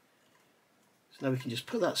 So now we can just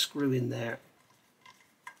put that screw in there.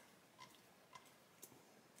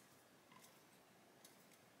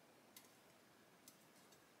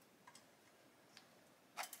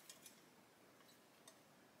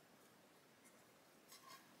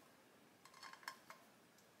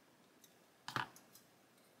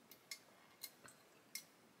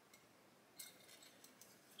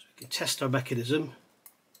 So we can test our mechanism.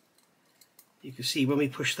 You can see when we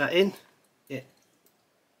push that in, it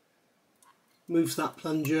moves that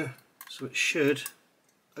plunger, so it should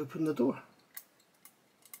open the door.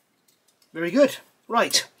 Very good.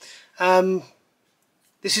 Right,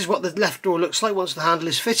 this is what the left door looks like once the handle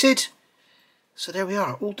is fitted. So there we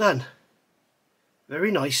are, all done.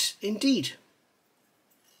 Very nice indeed.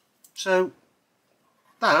 So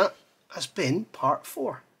that has been part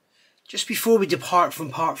 4. Just before we depart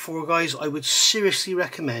from part 4, guys, I would seriously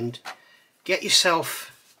recommend get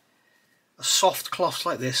yourself a soft cloth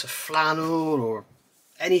like this, a flannel or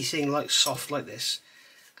anything like soft like this,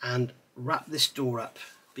 and wrap this door up,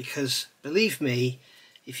 because believe me,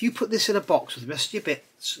 if you put this in a box with the rest of your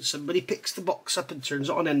bits and somebody picks the box up and turns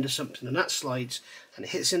it on end of something and that slides and it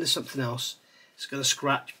hits into something else, it's going to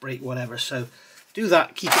scratch, break, whatever. So do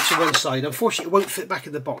that, keep it to one side. Unfortunately it won't fit back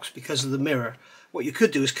in the box because of the mirror. What you could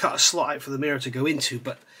do is cut a slot out for the mirror to go into,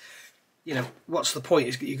 but you know, what's the point?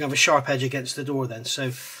 Is you can have a sharp edge against the door then,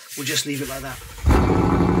 so we'll just leave it like that.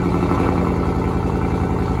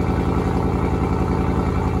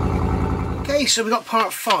 Okay, so we've got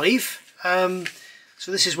part 5.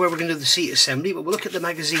 So this is where we're going to do the seat assembly, but we'll look at the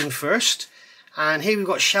magazine first. And here we've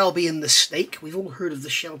got Shelby and the Snake. We've all heard of the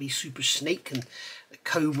Shelby Super Snake and the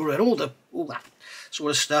Cobra and all that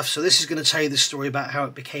sort of stuff. So this is going to tell you the story about how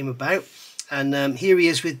it became about. And here he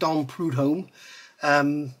is with Don Prudhomme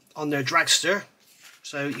on their dragster.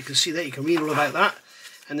 So you can see that, you can read all about that.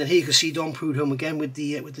 And then here you can see Don Prudhomme again with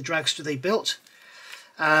the dragster they built.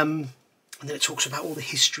 And then it talks about all the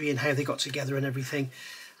history and how they got together and everything.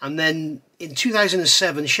 And then in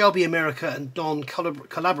 2007, Shelby America and Don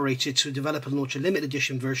collaborated to develop and launch a limited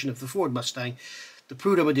edition version of the Ford Mustang, the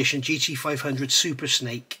Prudhomme Edition GT500 Super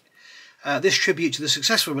Snake. This tribute to the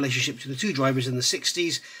successful relationship between the two drivers in the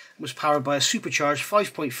 60s was powered by a supercharged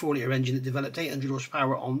 5.4 litre engine that developed 800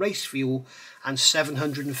 horsepower on race fuel and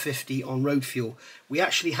 750 on road fuel. We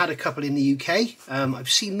actually had a couple in the UK.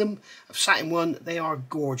 I've seen them, I've sat in one, they are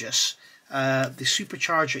gorgeous. The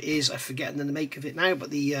supercharger is, I forget the make of it now,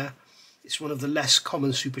 but it's one of the less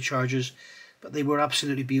common superchargers, but they were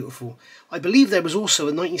absolutely beautiful. I believe there was also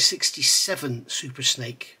a 1967 Super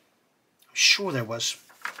Snake. I'm sure there was.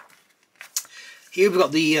 Here we've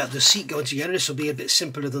got the seat going together. This will be a bit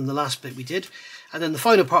simpler than the last bit we did. And then the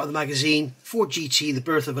final part of the magazine, Ford GT, the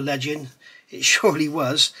birth of a legend. It surely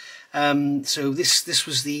was. So this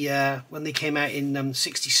was the when they came out in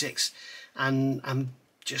 '66, and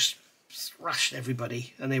just thrashed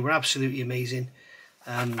everybody, and they were absolutely amazing.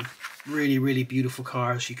 Really, really beautiful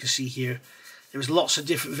cars. You can see here there was lots of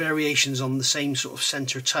different variations on the same sort of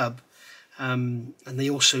center tub, and they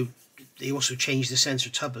also changed the center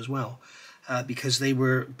tub as well. Because they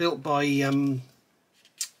were built by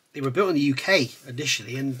they were built in the UK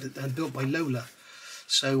initially and built by Lola.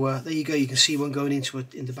 So there you go. You can see one going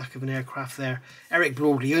in the back of an aircraft there. Eric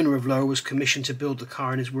Broadley, owner of Lola, was commissioned to build the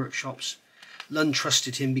car in his workshops. Lund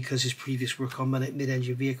trusted him because his previous work on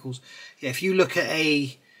mid-engine vehicles. Yeah, if you look at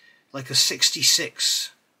a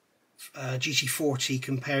 66 GT40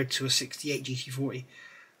 compared to a 68 GT40,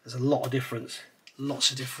 there's a lot of difference.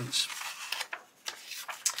 Lots of difference.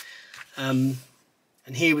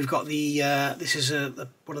 And here we've got the this is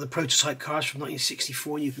one of the prototype cars from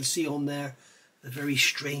 1964. You can see on there the very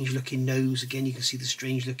strange looking nose. Again, you can see the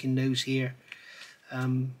strange looking nose here.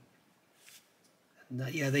 And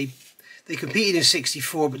yeah, they competed in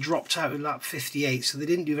 '64 but dropped out in lap 58, so they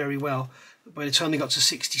didn't do very well. But by the time they got to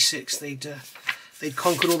 '66, they'd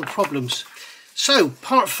conquered all the problems. So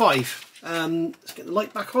part 5. Let's get the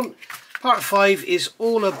light back on. Part 5 is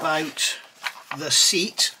all about the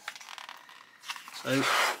seat. So,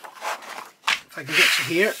 if I can get to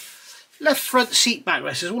here, left front seat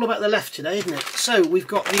backrest. It's all about the left today, isn't it? So, we've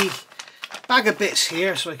got the bag of bits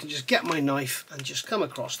here, so I can just get my knife and just come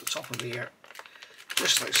across the top of here,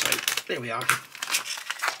 just like so. There we are.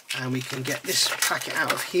 And we can get this packet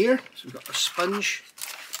out of here. So, we've got our sponge,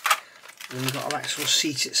 and then we've got our actual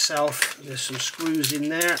seat itself. And there's some screws in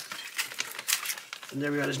there. And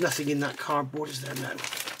there we are. There's nothing in that cardboard, is there? No.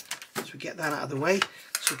 So, we get that out of the way.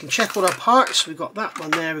 So we can check all our parts. We've got that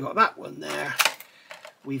one there, we've got that one there,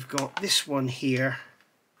 we've got this one here,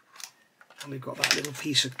 and we've got that little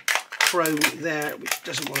piece of chrome there which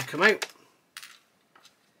doesn't want to come out.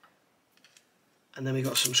 And then we've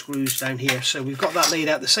got some screws down here. So we've got that laid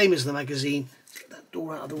out the same as the magazine. Let's get that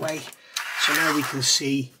door out of the way. So now we can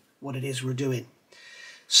see what it is we're doing.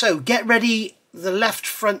 So get ready the left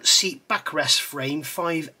front seat backrest frame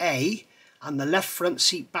 5A and the left front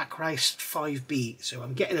seat backrest 5B. So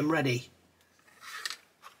I'm getting them ready.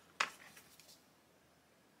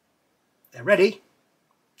 They're ready.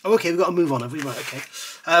 Oh, okay, we've got to move on, have we? Right, okay.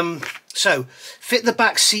 So, fit the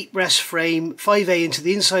back seat rest frame 5A into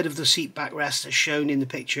the inside of the seat backrest as shown in the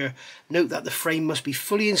picture. Note that the frame must be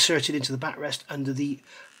fully inserted into the backrest under the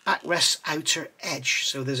backrest outer edge.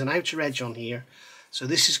 So there's an outer edge on here. So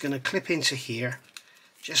this is going to clip into here,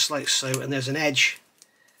 just like so, and there's an edge.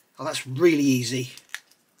 Oh, that's really easy.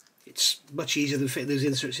 It's much easier than fitting those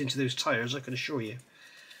inserts into those tyres, I can assure you.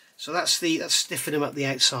 So that's stiffening them up the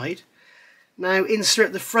outside. Now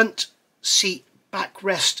insert the front seat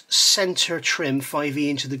backrest centre trim 5E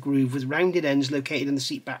into the groove with rounded ends located in the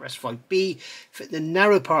seat backrest 5B. Fit the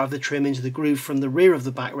narrow part of the trim into the groove from the rear of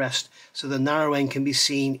the backrest so the narrow end can be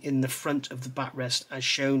seen in the front of the backrest as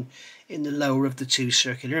shown in the lower of the two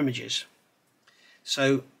circular images.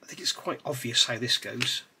 So I think it's quite obvious how this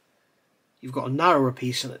goes. You've got a narrower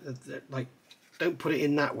piece and like don't put it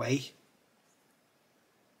in that way.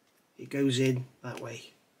 It goes in that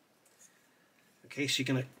way. Okay, so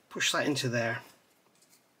you're going to push that into there.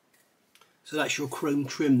 So that's your chrome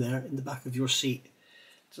trim there in the back of your seat.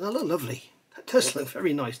 Doesn't that look lovely? That does look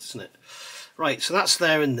very nice, doesn't it? Right, so that's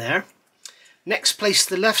there and there. Next, place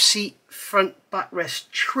the left seat front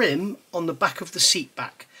backrest trim on the back of the seat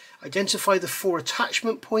back. Identify the 4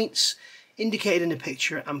 attachment points indicated in the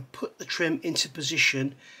picture and put the trim into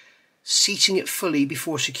position, seating it fully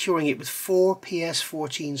before securing it with 4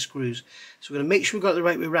 PS14 screws. So we're going to make sure we've got it the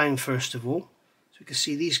right way around first of all. So we can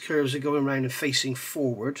see these curves are going around and facing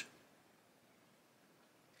forward.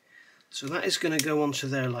 So that is going to go onto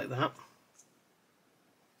there like that.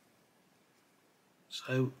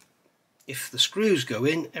 So if the screws go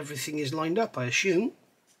in, everything is lined up, I assume.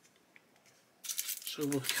 So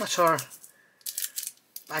we'll cut our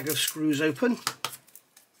bag of screws open.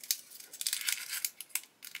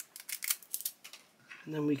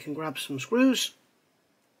 And then we can grab some screws.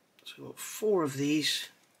 So we've got 4 of these.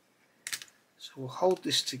 So we'll hold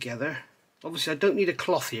this together. Obviously I don't need a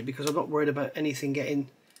cloth here because I'm not worried about anything getting,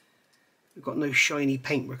 we've got no shiny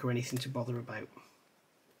paintwork or anything to bother about.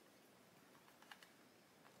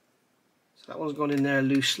 So that one's gone in there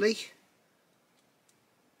loosely.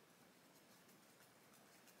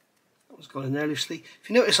 That one's gone in there loosely.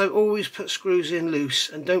 If you notice, I always put screws in loose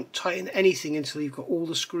and don't tighten anything until you've got all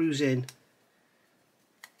the screws in.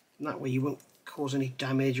 And that way you won't cause any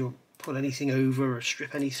damage or pull anything over or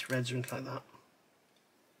strip any threads or anything like that.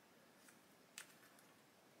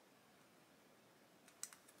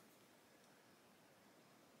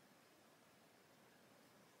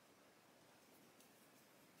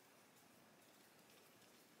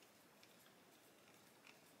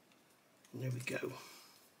 There we go.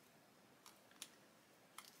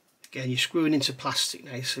 Again, you're screwing into plastic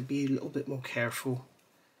now, so be a little bit more careful.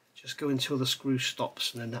 Just go until the screw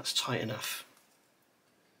stops and then that's tight enough.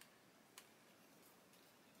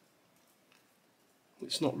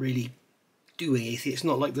 It's not really doing anything. It's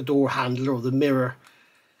not like the door handle or the mirror,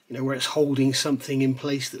 you know, where it's holding something in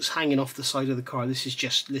place that's hanging off the side of the car. This is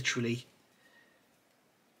just literally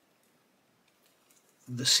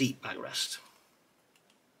the seat backrest.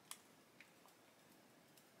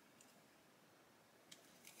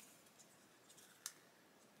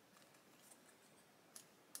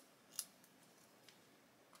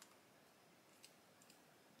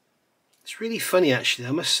 It's really funny actually,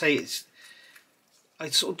 I must say. I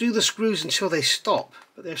sort of do the screws until they stop,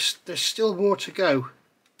 but there's still more to go.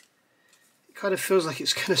 It kind of feels like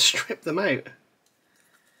it's going to strip them out.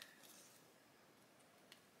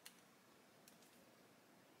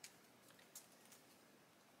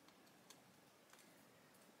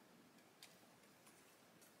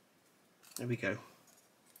 There we go.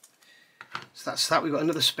 So that's that. We've got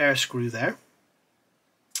another spare screw there.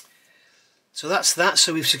 So that's that.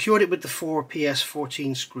 So we've secured it with the 4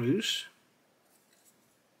 PS14 screws.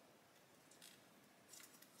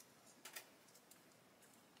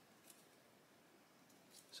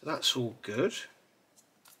 So that's all good.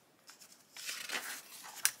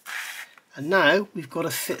 And now we've got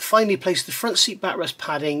to finally place the front seat backrest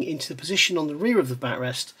padding into the position on the rear of the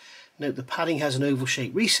backrest. Note the padding has an oval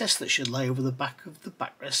shaped recess that should lie over the back of the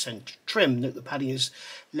backrest centre trim. Note the padding is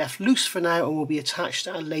left loose for now and will be attached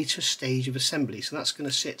at a later stage of assembly. So that's going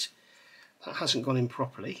to sit, that hasn't gone in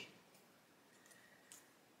properly.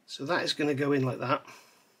 So that is going to go in like that.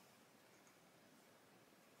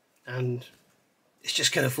 And it's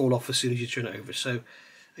just going to fall off as soon as you turn it over. So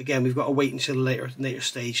again, we've got to wait until a later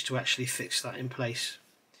stage to actually fix that in place.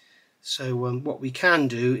 So what we can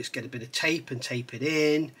do is get a bit of tape and tape it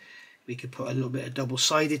in. We could put a little bit of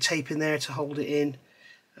double-sided tape in there to hold it in,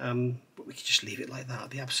 but we could just leave it like that. It'll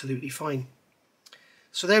be absolutely fine.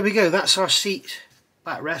 So there we go. That's our seat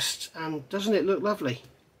backrest, and doesn't it look lovely?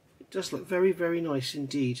 It does look very, very nice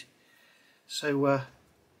indeed. So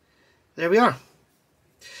there we are.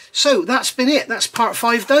 So that's been it. That's part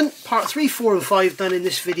 5 done. Part 3, 4 and 5 done in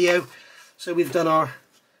this video. So we've done our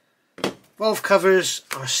valve covers,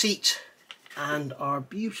 our seat, and our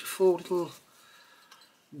beautiful little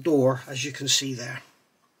door, as you can see there.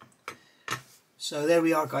 So there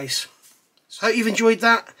we are, guys. So hope you've enjoyed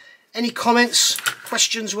that. Any comments,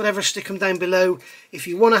 questions, whatever, stick them down below. If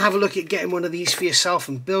you want to have a look at getting one of these for yourself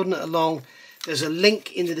and building it along, there's a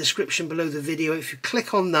link in the description below the video. If you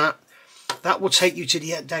click on that, that will take you to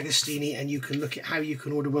the DeAgostini and you can look at how you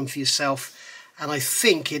can order one for yourself. And I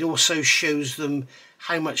think it also shows them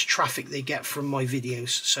how much traffic they get from my videos.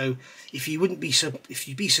 So if you'd be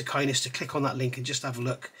so kind as to click on that link and just have a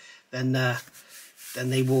look, then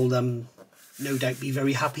they will no doubt be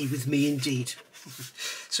very happy with me indeed.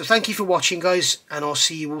 So thank you for watching, guys, and I'll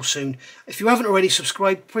see you all soon. If you haven't already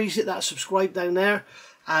subscribed, please hit that subscribe down there,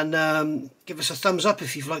 and give us a thumbs up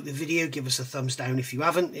if you've liked the video. Give us a thumbs down if you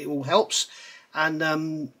haven't. It all helps.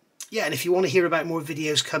 And yeah, and if you want to hear about more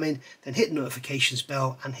videos coming, then hit the notifications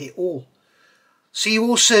bell and hit all. See you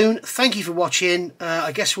all soon. Thank you for watching.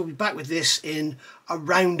 I guess we'll be back with this in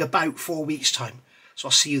around about 4 weeks' time. So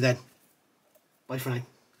I'll see you then. Bye for now.